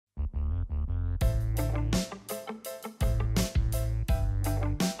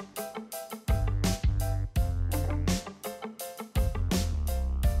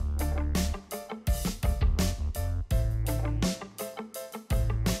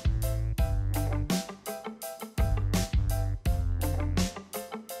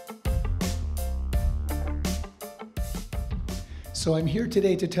So I'm here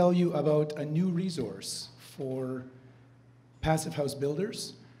today to tell you about a new resource for passive house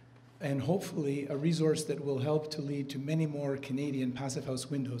builders, and hopefully a resource that will help to lead to many more Canadian passive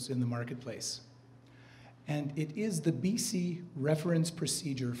house windows in the marketplace. And it is the BC reference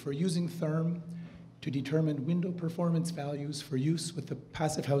procedure for using THERM to determine window performance values for use with the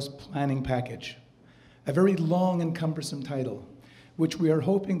passive house planning package. A very long and cumbersome title, which we are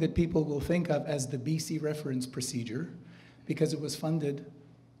hoping that people will think of as the BC reference procedure, because it was funded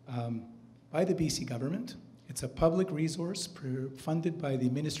by the BC government. It's a public resource funded by the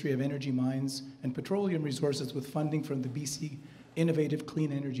Ministry of Energy, Mines and Petroleum Resources with funding from the BC Innovative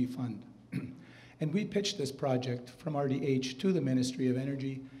Clean Energy Fund. And we pitched this project from RDH to the Ministry of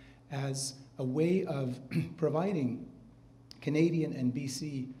Energy as a way of providing Canadian and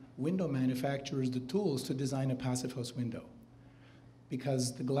BC window manufacturers the tools to design a passive house window.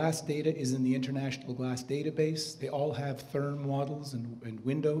 Because the glass data is in the International Glass Database. They all have THERM models and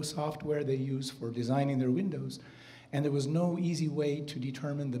window software they use for designing their windows. And there was no easy way to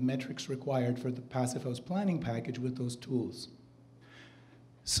determine the metrics required for the passive house planning package with those tools.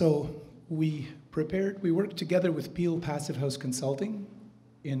 So we worked together with Peel Passive House Consulting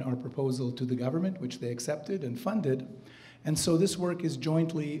in our proposal to the government, which they accepted and funded. And so this work is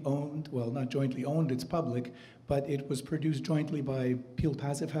jointly owned, well, not jointly owned, it's public, but it was produced jointly by Peel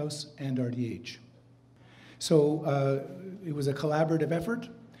Passive House and RDH. So it was a collaborative effort,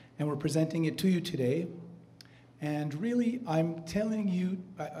 and we're presenting it to you today. And really, I'm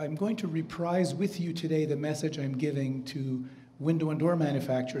going to reprise with you today the message I'm giving to window and door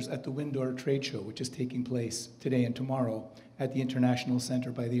manufacturers at the Windoor Trade Show, which is taking place today and tomorrow at the International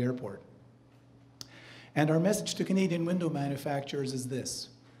Center by the airport. And our message to Canadian window manufacturers is this: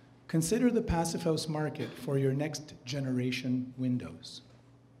 consider the passive house market for your next generation windows.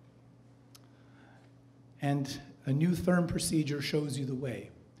 And a new THERM procedure shows you the way.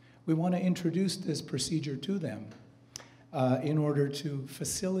 We want to introduce this procedure to them in order to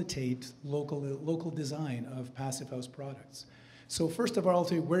facilitate local design of passive house products. So first of all, I'll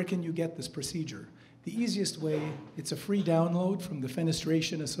tell you, where can you get this procedure? The easiest way, it's a free download from the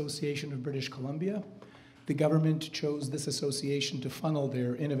Fenestration Association of British Columbia. The government chose this association to funnel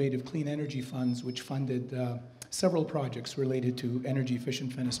their innovative clean energy funds, which funded several projects related to energy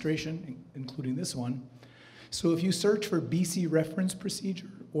efficient fenestration, including this one. So if you search for BC reference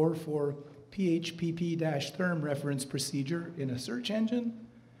procedure or for PHPP-THERM reference procedure in a search engine,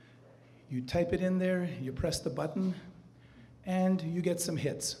 you type it in there, you press the button, and you get some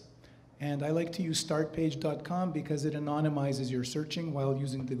hits. And I like to use startpage.com because it anonymizes your searching while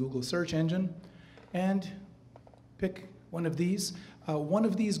using the Google search engine. And pick one of these. One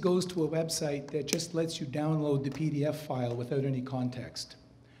of these goes to a website that just lets you download the PDF file without any context.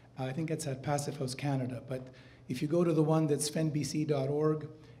 I think it's at Passive House Canada, but if you go to the one that's fenbc.org,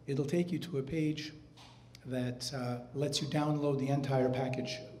 it'll take you to a page that lets you download the entire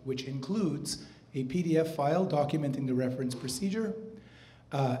package, which includes a PDF file documenting the reference procedure,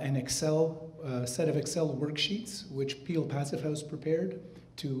 an set of Excel worksheets, which Peel Passive House prepared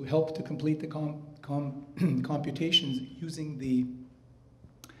to help to complete the computations using the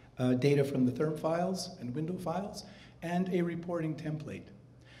data from the THERM files and window files, and a reporting template.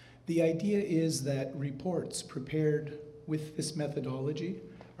 The idea is that reports prepared with this methodology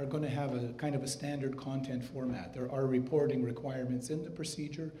are going to have a kind of a standard content format. There are reporting requirements in the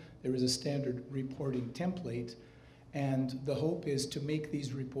procedure. There is a standard reporting template, and the hope is to make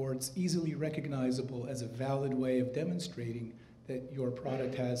these reports easily recognizable as a valid way of demonstrating that your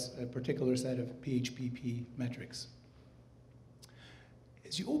product has a particular set of PHPP metrics.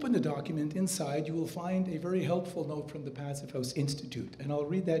 As you open the document, inside you will find a very helpful note from the Passive House Institute, and I'll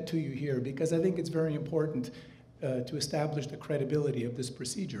read that to you here because I think it's very important to establish the credibility of this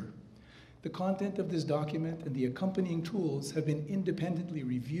procedure. The content of this document and the accompanying tools have been independently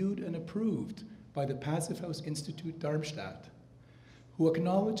reviewed and approved by the Passive House Institute Darmstadt, who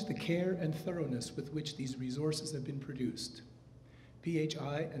acknowledge the care and thoroughness with which these resources have been produced.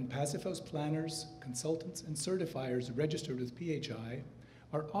 PHI and Passive House planners, consultants, and certifiers registered with PHI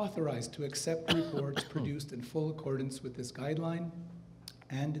are authorized to accept reports produced in full accordance with this guideline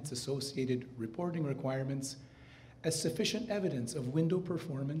and its associated reporting requirements as sufficient evidence of window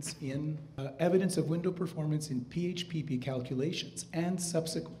performance in PHPP calculations and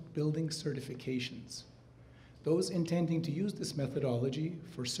subsequent building certifications. Those intending to use this methodology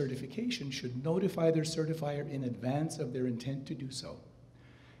for certification should notify their certifier in advance of their intent to do so.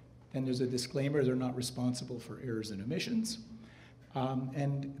 Then there's a disclaimer, they're not responsible for errors and omissions.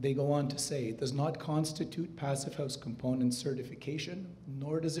 And they go on to say, it does not constitute passive house component certification,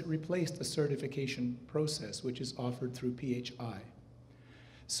 nor does it replace the certification process, which is offered through PHI.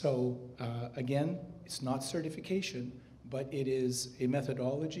 So again, it's not certification, but it is a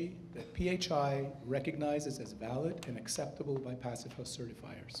methodology that PHI recognizes as valid and acceptable by passive house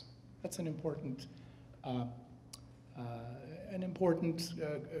certifiers. That's an important,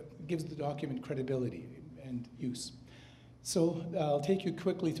 gives the document credibility and use. So I'll take you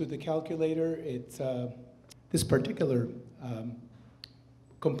quickly through the calculator. This particular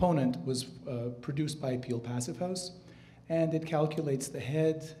component was produced by Peel Passive House, and it calculates the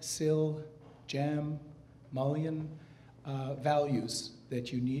head, sill, jamb, mullion values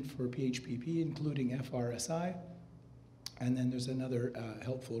that you need for PHPP, including FRSI. And then there's another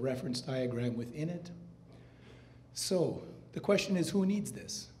helpful reference diagram within it. So the question is, who needs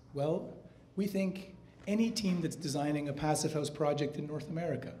this? Well, we think any team that's designing a passive house project in North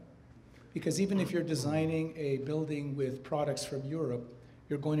America. Because even if you're designing a building with products from Europe,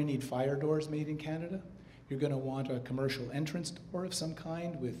 you're going to need fire doors made in Canada. You're going to want a commercial entrance door of some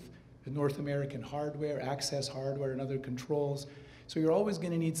kind with North American hardware, access hardware, and other controls. So you're always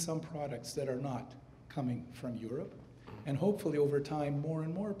going to need some products that are not coming from Europe. And hopefully over time, more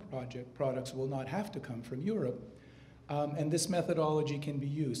and more products will not have to come from Europe. And this methodology can be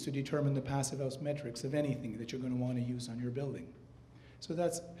used to determine the passive house metrics of anything that you're going to want to use on your building. So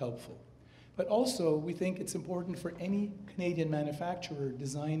that's helpful. But also, we think it's important for any Canadian manufacturer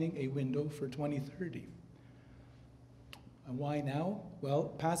designing a window for 2030. And why now?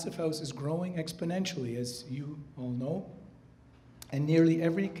 Well, passive house is growing exponentially, as you all know. And nearly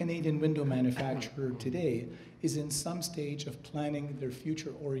every Canadian window manufacturer today is in some stage of planning their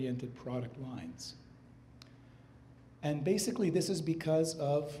future-oriented product lines. And basically, this is because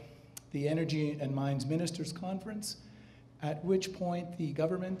of the Energy and Mines Ministers Conference, at which point the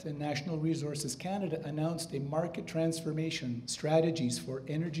government and National Resources Canada announced a market transformation strategies for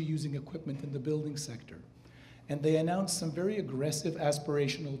energy-using equipment in the building sector. And they announced some very aggressive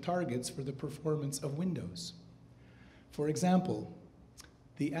aspirational targets for the performance of windows. For example,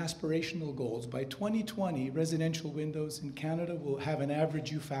 the aspirational goals: by 2020, residential windows in Canada will have an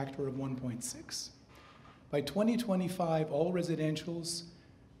average U factor of 1.6. By 2025, all residentials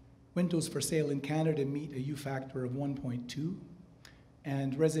windows for sale in Canada meet a U factor of 1.2,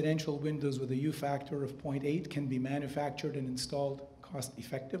 and residential windows with a U factor of 0.8 can be manufactured and installed cost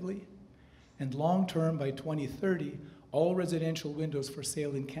effectively. And long term, by 2030, all residential windows for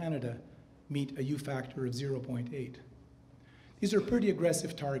sale in Canada meet a U factor of 0.8. These are pretty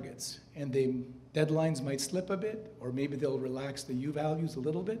aggressive targets, and the deadlines might slip a bit, or maybe they'll relax the U values a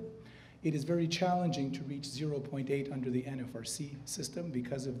little bit. It is very challenging to reach 0.8 under the NFRC system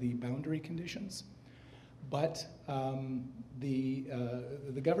because of the boundary conditions. But the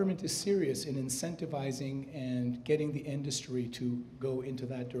government is serious in incentivizing and getting the industry to go into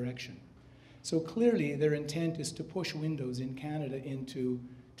that direction. So clearly, their intent is to push windows in Canada into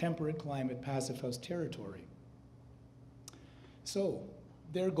temperate climate passive house territory. So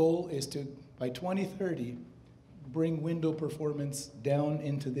their goal is to, by 2030, bring window performance down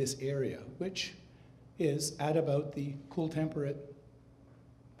into this area, which is at about the cool temperate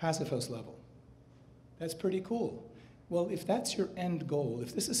passive house level. That's pretty cool. Well, if that's your end goal,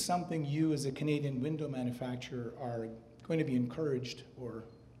 if this is something you as a Canadian window manufacturer are going to be encouraged or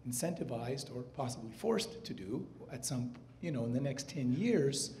incentivized or possibly forced to do at some, in the next 10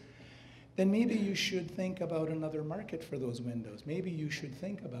 years, then maybe you should think about another market for those windows. Maybe you should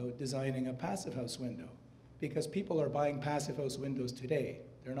think about designing a passive house window, because people are buying passive house windows today.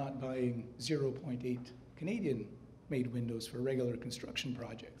 They're not buying 0.8 Canadian-made windows for regular construction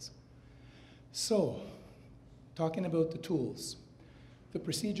projects. So, talking about the tools. The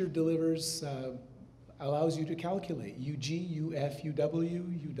procedure allows you to calculate UG, UF,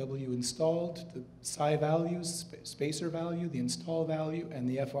 UW installed, the SI values, spacer value, the install value, and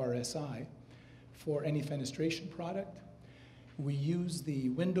the FRSI for any fenestration product. We use the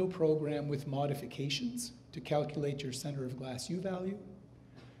window program with modifications to calculate your center of glass U value.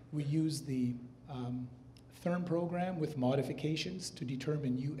 We use the THERM program with modifications to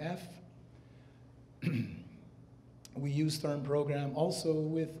determine UF. We use THERM program also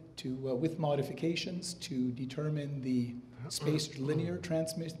with modifications to determine the spaced linear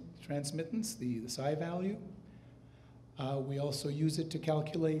transmittance, the SI value. We also use it to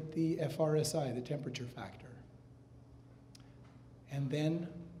calculate the FRSI, the temperature factor. And then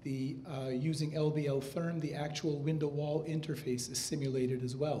using LBL THERM, the actual window wall interface is simulated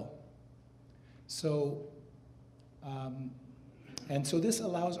as well. So, And so this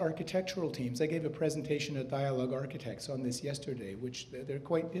allows architectural teams. I gave a presentation at Dialogue Architects on this yesterday, which they're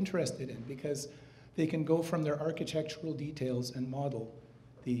quite interested in because they can go from their architectural details and model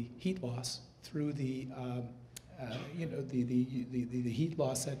the heat loss through the heat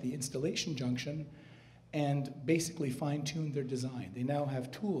loss at the installation junction and basically fine-tune their design. They now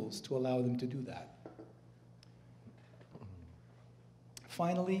have tools to allow them to do that.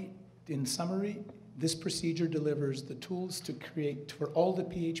 Finally, in summary, this procedure delivers the tools to create for all the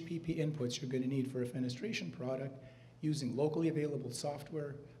PHPP inputs you're going to need for a fenestration product using locally available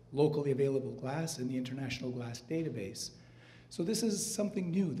software, locally available glass, and the International Glass Database. So this is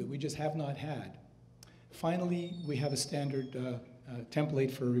something new that we just have not had. Finally, we have a standard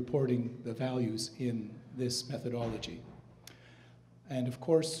template for reporting the values in this methodology. And of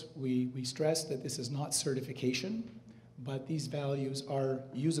course, we stress that this is not certification, but these values are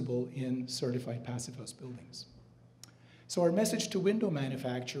usable in certified passive house buildings. So our message to window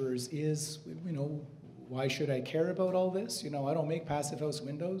manufacturers is, why should I care about all this? I don't make passive house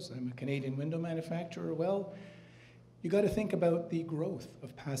windows. I'm a Canadian window manufacturer. Well, you got to think about the growth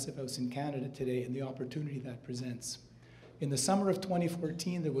of passive house in Canada today and the opportunity that presents. In the summer of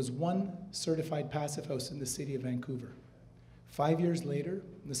 2014, there was one certified passive house in the city of Vancouver. 5 years later,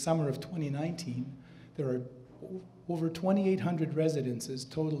 in the summer of 2019, there are over 2,800 residences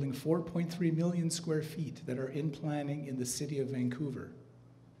totaling 4.3 million square feet that are in planning in the city of Vancouver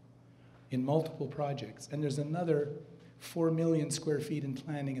in multiple projects. And there's another 4 million square feet in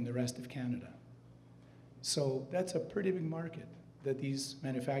planning in the rest of Canada. So that's a pretty big market that these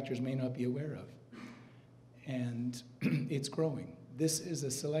manufacturers may not be aware of. And it's growing. This is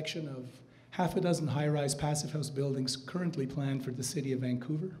a selection of half a dozen high-rise passive house buildings currently planned for the city of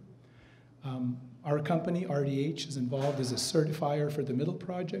Vancouver. Our company, RDH, is involved as a certifier for the middle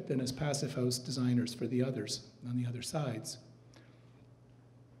project and as passive house designers for the others on the other sides.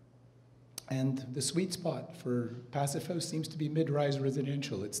 And the sweet spot for passive house seems to be mid-rise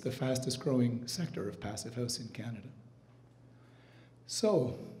residential. It's the fastest growing sector of passive house in Canada.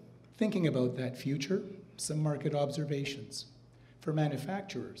 So, thinking about that future, some market observations. For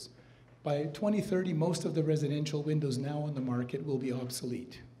manufacturers, by 2030, most of the residential windows now on the market will be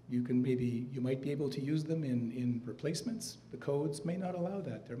obsolete. You might be able to use them in replacements. The codes may not allow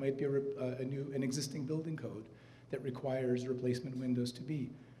that. There might be an existing building code that requires replacement windows to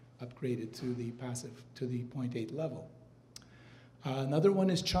be upgraded to the 0.8 level. Another one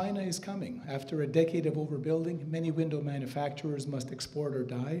is China is coming. After a decade of overbuilding, many window manufacturers must export or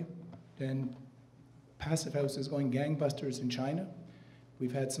die. Then passive house is going gangbusters in China.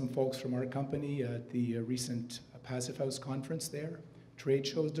 We've had some folks from our company at the recent passive house conference there. Trade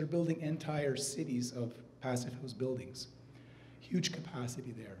shows they're building entire cities of passive house buildings. Huge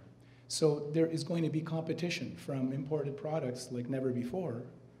capacity there. So there is going to be competition from imported products like never before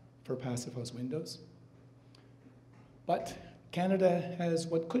for passive house windows. But Canada has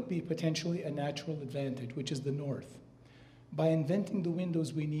what could be potentially a natural advantage, which is the north. By inventing the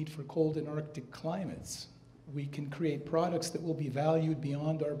windows we need for cold and Arctic climates, we can create products that will be valued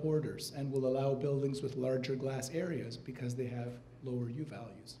beyond our borders and will allow buildings with larger glass areas because they have lower U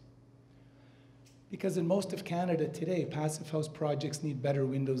values. Because in most of Canada today, passive house projects need better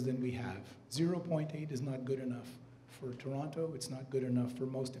windows than we have. 0.8 is not good enough for Toronto. It's not good enough for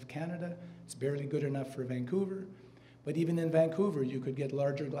most of Canada. It's barely good enough for Vancouver. But even in Vancouver, you could get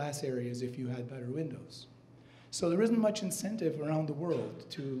larger glass areas if you had better windows. So there isn't much incentive around the world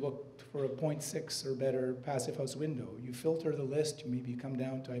to look for a 0.6 or better passive house window. You filter the list, you maybe come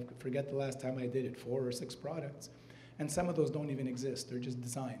down to, I forget the last time I did it, 4 or 6 products. And some of those don't even exist, they're just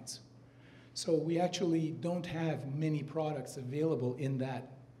designs. So we actually don't have many products available in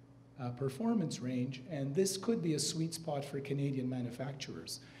that performance range, and this could be a sweet spot for Canadian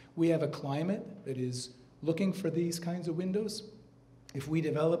manufacturers. We have a climate that is looking for these kinds of windows. If we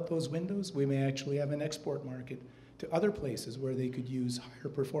develop those windows, we may actually have an export market to other places where they could use higher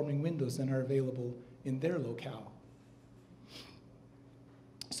performing windows than are available in their locale.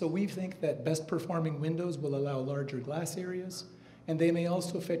 So we think that best performing windows will allow larger glass areas, and they may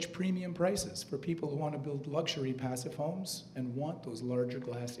also fetch premium prices for people who want to build luxury passive homes and want those larger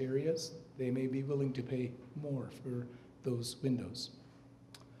glass areas. They may be willing to pay more for those windows.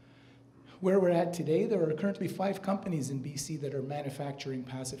 Where we're at today, there are currently 5 companies in BC that are manufacturing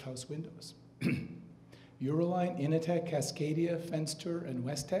passive house windows. Euroline, Initec, Cascadia, Fenster, and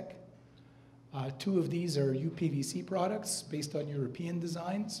Westec. 2 of these are UPVC products based on European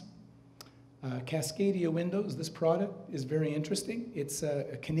designs. Cascadia Windows, this product is very interesting. It's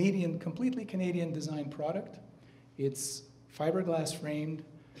a Canadian, completely Canadian design product. It's fiberglass framed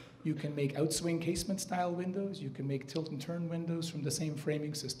You can make outswing casement style windows. You can make tilt and turn windows from the same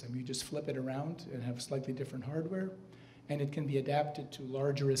framing system. You just flip it around and have slightly different hardware. And it can be adapted to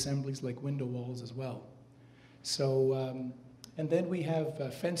larger assemblies like window walls as well. So, and then we have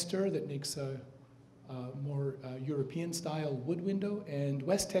Fenster that makes a more European style wood window, and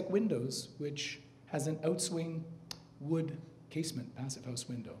Westech Windows, which has an outswing wood casement passive house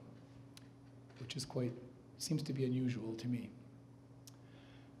window, which is seems to be unusual to me.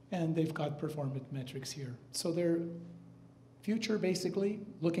 And they've got performance metrics here. So their future, basically,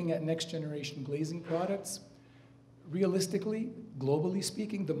 looking at next generation glazing products. Realistically, globally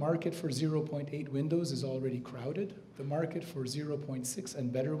speaking, the market for 0.8 windows is already crowded. The market for 0.6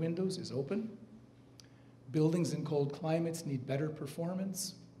 and better windows is open. Buildings in cold climates need better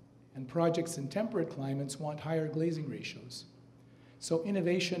performance, and projects in temperate climates want higher glazing ratios. So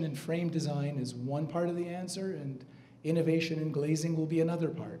innovation in frame design is one part of the answer, and innovation in glazing will be another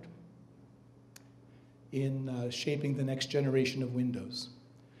part in shaping the next generation of windows.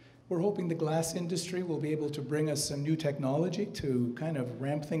 We're hoping the glass industry will be able to bring us some new technology to kind of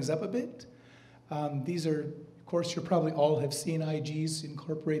ramp things up a bit. These are, of course, you probably all have seen IGs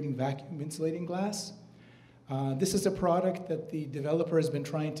incorporating vacuum insulating glass. This is a product that the developer has been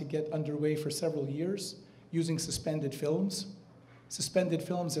trying to get underway for several years using suspended films. Suspended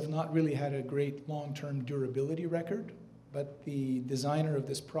films have not really had a great long-term durability record, but the designer of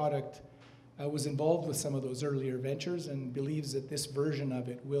this product was involved with some of those earlier ventures and believes that this version of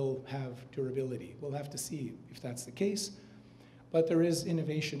it will have durability. We'll have to see if that's the case. But there is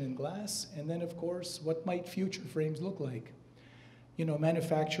innovation in glass. And then, of course, what might future frames look like? You know,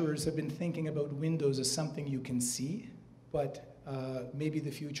 manufacturers have been thinking about windows as something you can see, but maybe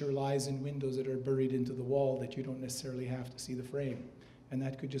the future lies in windows that are buried into the wall that you don't necessarily have to see the frame. And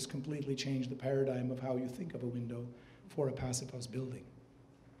that could just completely change the paradigm of how you think of a window for a passive house building.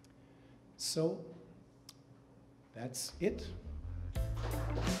 So that's it.